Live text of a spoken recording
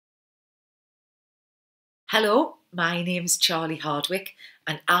Hello, my name's Charlie Hardwick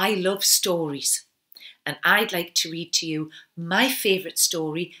and I love stories. And I'd like to read to you my favourite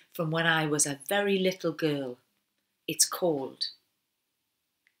story from when I was a very little girl. It's called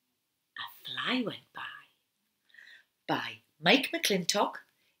A Fly Went by Mike McClintock,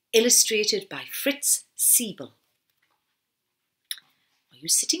 illustrated by Fritz Siebel. Are you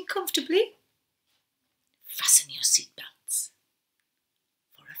sitting comfortably? Fasten your seatbelts,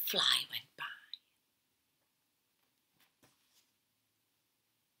 for a fly went by.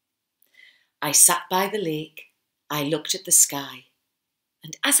 I sat by the lake, I looked at the sky,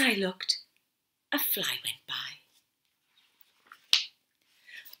 and as I looked, a fly went by.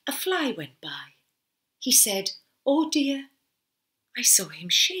 A fly went by. He said, "Oh dear." I saw him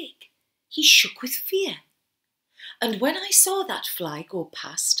shake. He shook with fear. And when I saw that fly go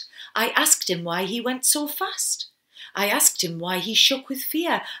past, I asked him why he went so fast. I asked him why he shook with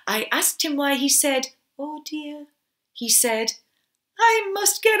fear. I asked him why he said, "Oh dear." He said, "I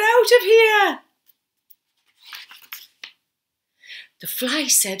must get out of here." The fly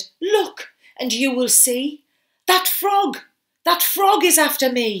said, "Look, and you will see. That frog is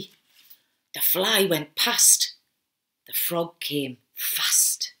after me." The fly went past. The frog came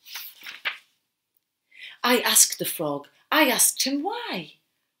fast. I asked the frog, I asked him why.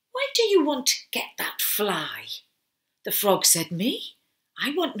 "Why do you want to get that fly?" The frog said, "Me?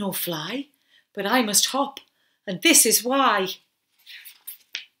 I want no fly, but I must hop, and this is why."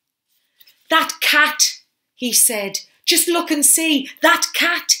 "That cat," he said, "just look and see. That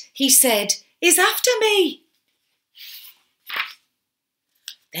cat," he said, "is after me."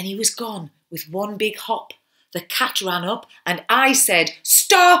 Then he was gone with one big hop. The cat ran up and I said,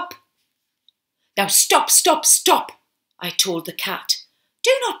 "Stop!" "Now stop, stop, stop," I told the cat.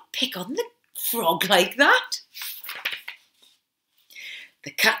 "Do not pick on the frog like that."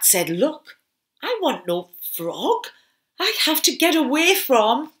 The cat said, "Look, I want no frog. I have to get away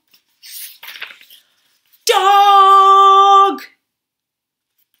from dog."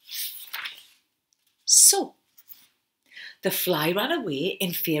 So the fly ran away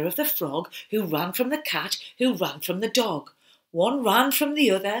in fear of the frog, who ran from the cat, who ran from the dog. One ran from the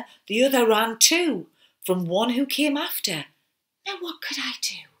other ran too, from one who came after. Now what could I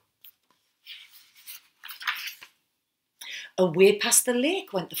do? Away past the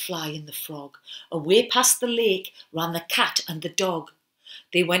lake went the fly and the frog. Away past the lake ran the cat and the dog.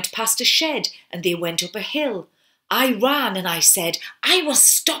 They went past a shed and they went up a hill. I ran and I said, "I will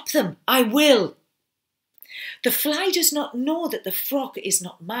stop them, I will." The fly does not know that the frog is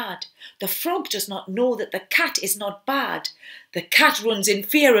not mad. The frog does not know that the cat is not bad. The cat runs in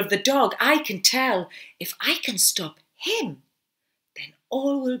fear of the dog, I can tell. If I can stop him, then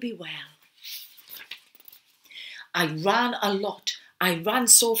all will be well. I ran a lot. I ran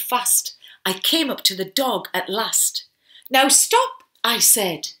so fast. I came up to the dog at last. "Now stop," I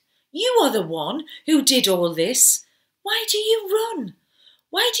said. "You are the one who did all this. Why do you run?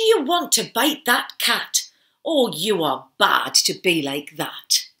 Why do you want to bite that cat? Oh, you are bad to be like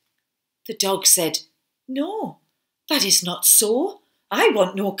that." The dog said, "No, that is not so. I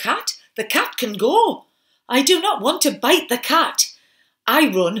want no cat. The cat can go. I do not want to bite the cat. I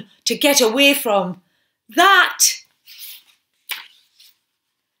run to get away from that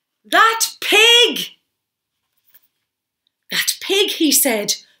pig." "That pig," he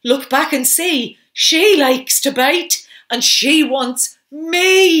said, "look back and see. She likes to bite and she wants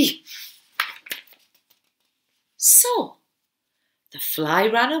me." So the fly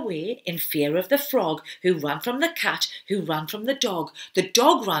ran away in fear of the frog, who ran from the cat, who ran from the dog. The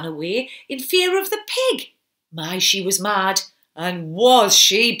dog ran away in fear of the pig. My, she was mad, and was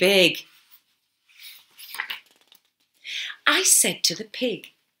she big. I said to the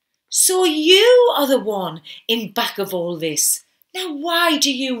pig, "So you are the one in back of all this. Now why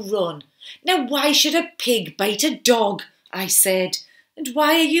do you run? Now why should a pig bite a dog?" I said. "And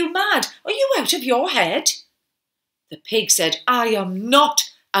why are you mad? Are you out of your head?" The pig said, "I am not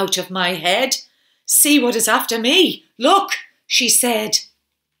out of my head. See what is after me. Look," she said.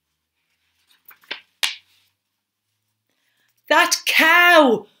 "That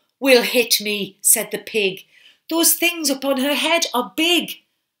cow will hit me," said the pig. "Those things upon her head are big."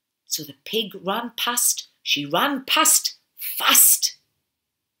 So the pig ran past. She ran past fast.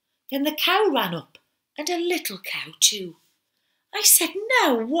 Then the cow ran up, and a little cow too. I said,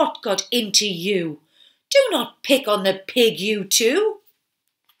 "Now what got into you? Do not pick on the pig, you two."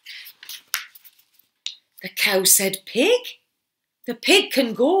 The cow said, "Pig? The pig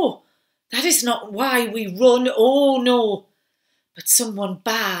can go. That is not why we run, oh no. But someone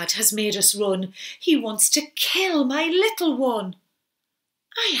bad has made us run. He wants to kill my little one."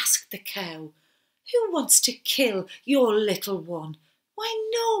 I asked the cow, Who wants to kill your little one? Why,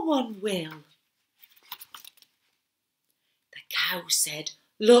 no one will. The cow said,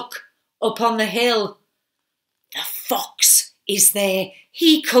 "Look, up on the hill. The fox is there.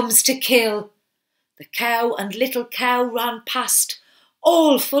 He comes to kill." The cow and little cow ran past,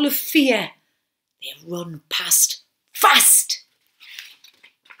 all full of fear. They run past fast.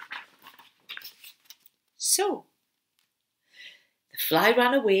 So the fly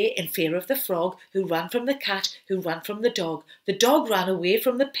ran away in fear of the frog, who ran from the cat, who ran from the dog. The dog ran away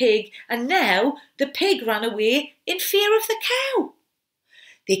from the pig, and now the pig ran away in fear of the cow.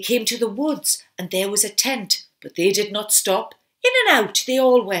 They came to the woods, and there was a tent, but they did not stop. In and out they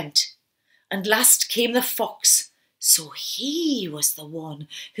all went. And last came the fox. So he was the one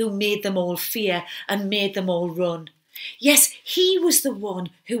who made them all fear and made them all run. Yes, he was the one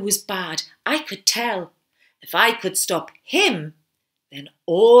who was bad, I could tell. If I could stop him, then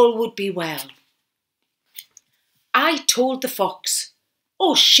all would be well. I told the fox,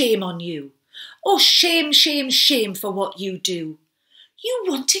 "Oh, shame on you. Oh, shame, shame, shame for what you do. You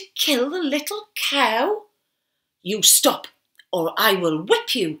want to kill the little cow? You stop, or I will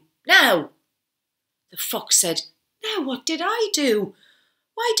whip you now." The fox said, "Now what did I do?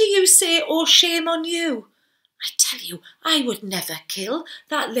 Why do you say, 'Oh, shame on you'? I tell you, I would never kill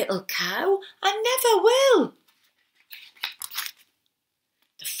that little cow. I never will."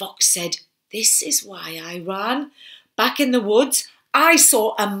 The fox said, "This is why I ran. Back in the woods, I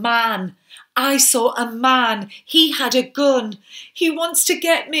saw a man. I saw a man. He had a gun. He wants to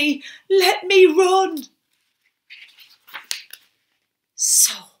get me. Let me run."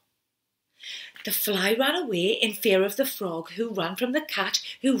 So the fly ran away in fear of the frog, who ran from the cat,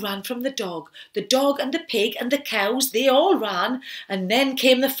 who ran from the dog. The dog and the pig and the cows, they all ran, and then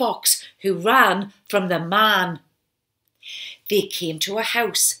came the fox, who ran from the man. They came to a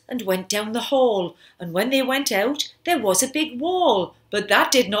house and went down the hall, and when they went out, there was a big wall, but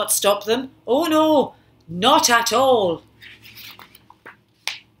that did not stop them. Oh no, not at all.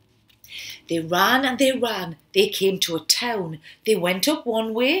 They ran and they ran. They came to a town. They went up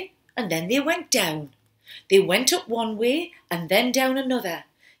one way, and then they went down. They went up one way and then down another.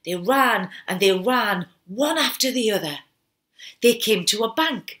 They ran and they ran, one after the other. They came to a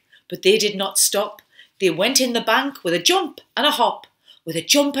bank, but they did not stop. They went in the bank with a jump and a hop. With a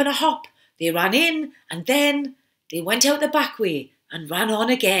jump and a hop, they ran in, and then they went out the back way and ran on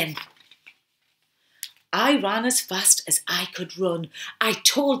again. I ran as fast as I could run. I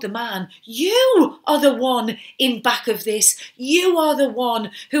told the man, "You are the one in back of this. You are the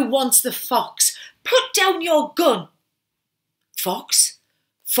one who wants the fox. Put down your gun." "Fox?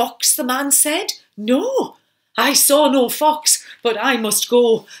 Fox?" the man said. "No, I saw no fox, but I must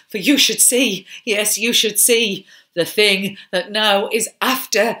go, for you should see, yes, you should see, the thing that now is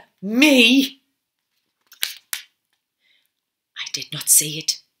after me." "I did not see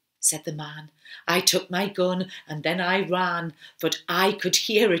it," said the man. "I took my gun and then I ran, but I could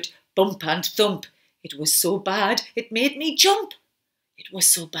hear it bump and thump. It was so bad it made me jump. It was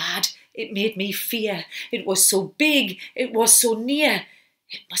so bad it made me fear. It was so big, it was so near.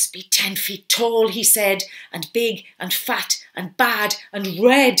 It must be 10 feet tall," he said, "and big and fat and bad and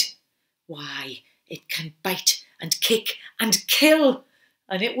red. Why, it can bite and kick and kill,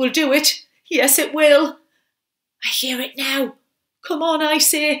 and it will do it. Yes, it will. I hear it now. Come on, I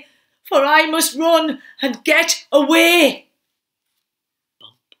say, for I must run and get away."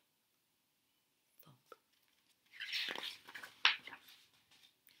 Bump, bump.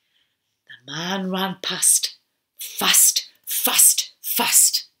 The man ran past, fast, fast,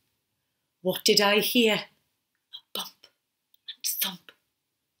 fast. What did I hear? A bump and thump.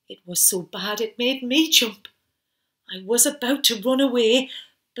 It was so bad it made me jump. I was about to run away,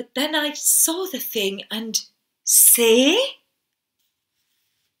 but then I saw the thing and say,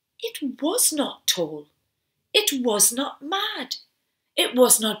 it was not tall. It was not mad. It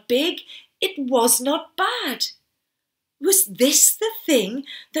was not big. It was not bad. Was this the thing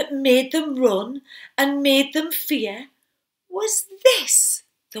that made them run and made them fear? Was this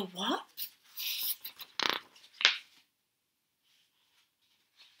the one?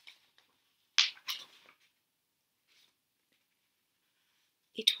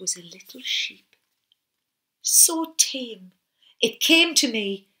 It was a little sheep, so tame. It came to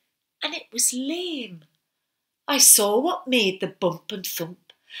me, and it was lame. I saw what made the bump and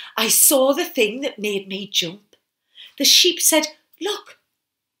thump. I saw the thing that made me jump. The sheep said, "Look,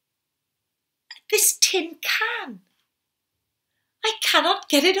 this tin can. I cannot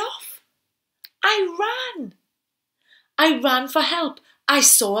get it off." I ran. I ran for help. I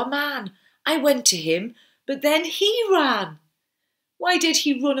saw a man. I went to him, but then he ran. Why did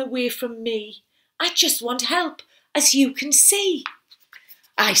he run away from me? I just want help, as you can see.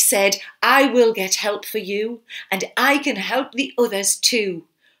 I said, I will get help for you, and I can help the others too,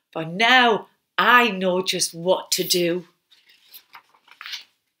 for now I know just what to do.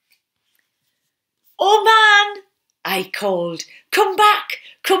 Oh man, I called, come back,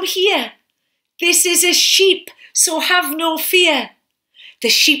 come here. This is a sheep, so have no fear. The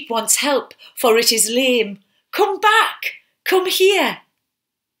sheep wants help, for it is lame. Come back, come here.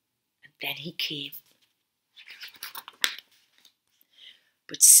 And then he came.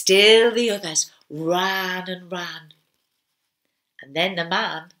 But still the others ran and ran. And then the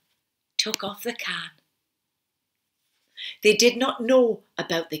man took off the can. They did not know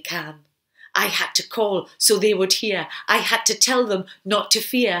about the can. I had to call so they would hear. I had to tell them not to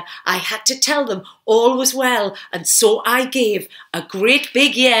fear. I had to tell them all was well. And so I gave a great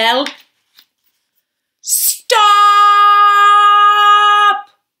big yell. Stop!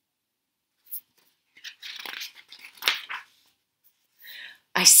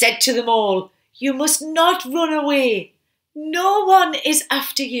 I said to them all, you must not run away. No one is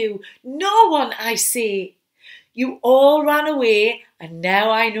after you. No one, I say. You all ran away, and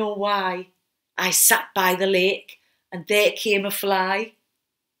now I know why. I sat by the lake, and there came a fly.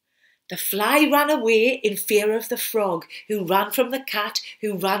 The fly ran away in fear of the frog, who ran from the cat,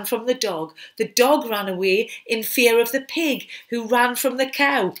 who ran from the dog. The dog ran away in fear of the pig, who ran from the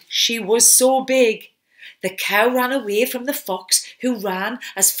cow. She was so big. The cow ran away from the fox, who ran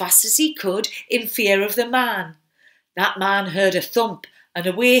as fast as he could in fear of the man. That man heard a thump, and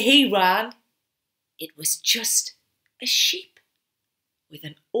away he ran. It was just a sheep with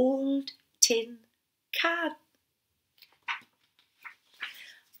an old tin can.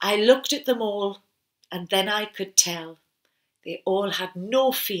 I looked at them all, and then I could tell they all had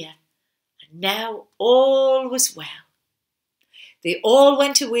no fear, and now all was well. They all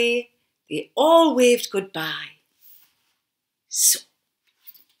went away, they all waved goodbye. So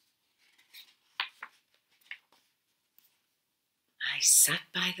I sat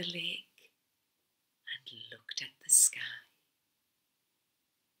by the lake and looked at the sky.